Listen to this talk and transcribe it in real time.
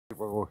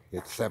Chicago.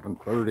 It's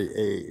 7:30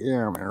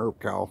 a.m. in Earp,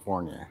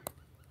 California.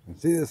 And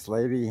see this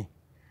lady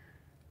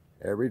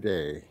every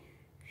day.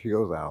 She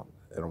goes out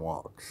and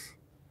walks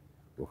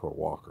with her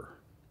walker.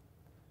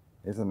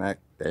 Isn't that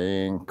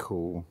dang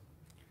cool?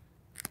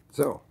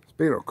 So,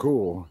 speaking of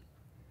cool,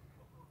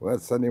 well,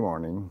 it's Sunday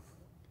morning.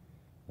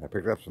 I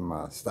picked up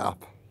some stuff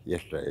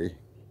yesterday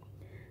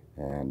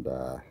and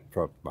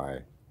from my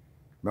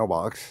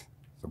mailbox.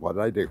 So what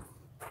did I do?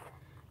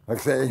 Like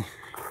I say,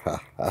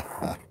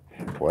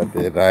 what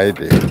did I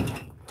do?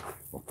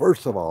 Well,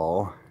 first of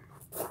all,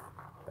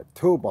 a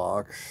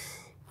toolbox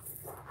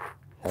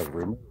has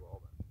removed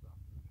all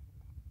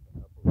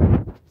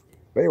that stuff.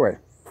 But anyway,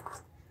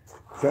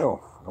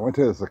 so I went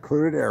to a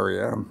secluded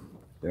area,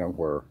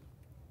 where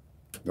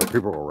no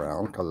people are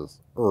around because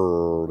it's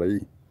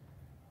early.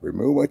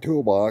 Remove my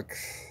toolbox,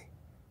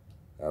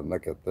 and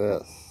look at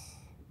this.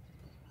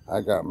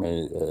 I got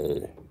me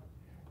a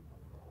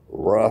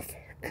rough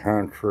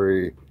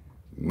country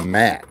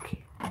mat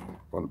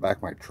on the back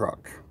of my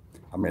truck.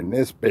 I mean,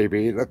 this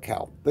baby, look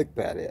how thick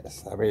that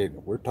is. I mean,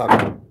 we're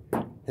talking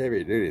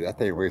heavy duty. That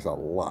thing weighs a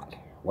lot.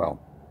 Well,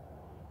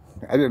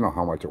 I didn't know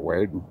how much it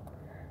weighed.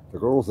 The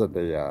girls at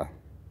the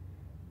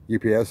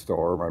UPS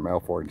store, my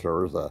mail forwarding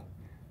service,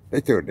 they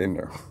threw it in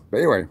there. But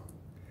anyway,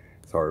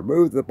 so I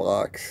removed the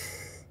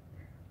box,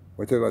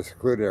 went to my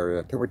secluded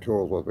area, took my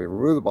tools with me,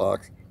 removed the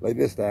box, laid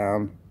this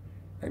down,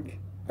 and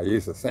I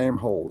used the same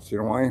holes. You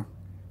know why?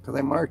 Because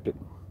I marked it.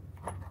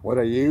 What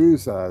I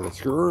use, the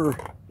screw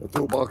the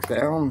toolbox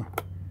down,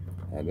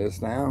 and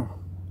this now,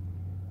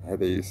 I have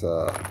these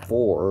I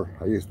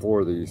use four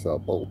of these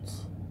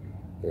bolts.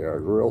 They are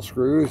drill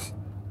screws.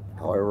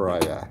 However,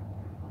 I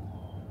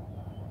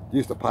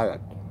used a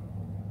pilot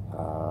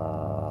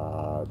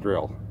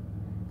drill.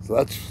 So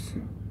that's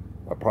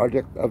a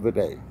project of the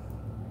day.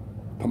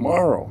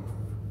 Tomorrow,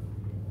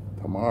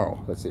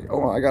 let's see.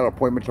 Oh, I got an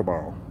appointment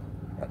tomorrow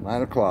at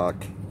 9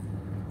 o'clock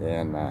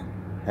in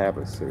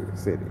Havasu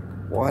City.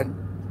 What?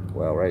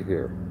 Well, right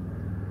here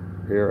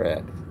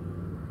at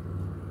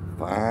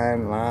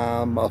Fine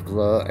Line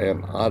Muffler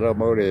and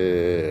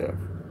Automotive.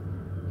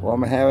 What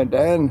am I having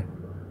done?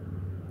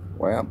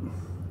 Well,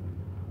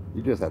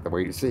 you just have to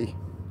wait and see.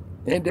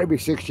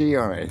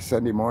 NW6G on a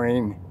Sunday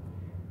morning,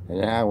 and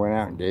yeah, I went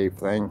out and gave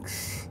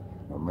thanks.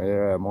 A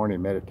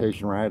morning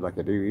meditation ride like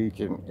I do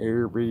each and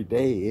every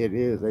day. It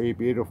is a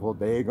beautiful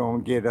day.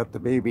 Gonna get up to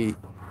maybe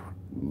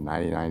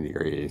 99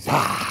 degrees.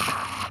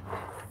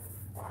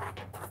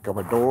 Got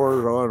my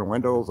doors on,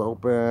 windows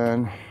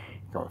open,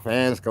 got my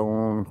fans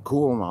going,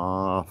 cooling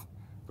off.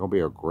 Gonna be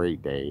a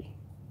great day.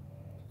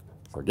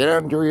 So get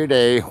out and enjoy your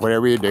day,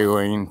 whatever you're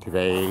doing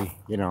today.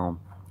 I don't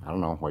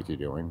know what you're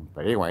doing,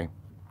 but anyway,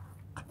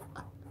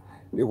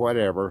 do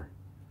whatever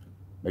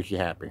makes you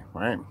happy,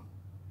 right?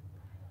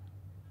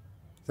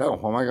 So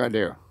what am I gonna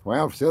do?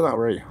 Well, I'm still not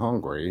really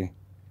hungry,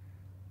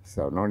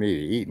 so no need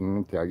of eating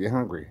until I get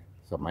hungry.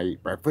 So I might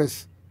eat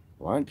breakfast,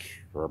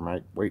 lunch, or I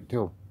might wait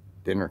till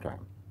dinner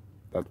time.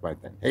 That's my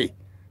thing. Hey,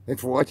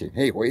 thanks for watching.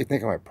 Hey, what do you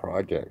think of my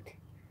project?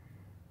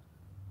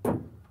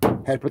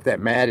 Had to put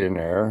that mat in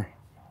there,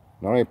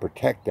 not only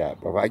protect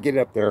that, but if I get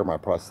up there, my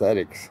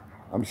prosthetics,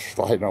 I'm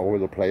sliding all over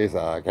the place.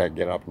 I can't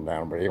get up and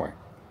down, but anyway.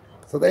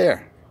 So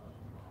there,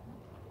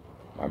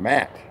 my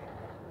mat,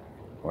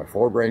 my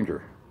Ford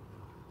Ranger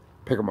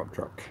pick 'em up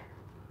truck.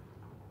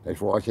 Thanks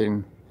for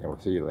watching, and we'll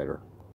see you later.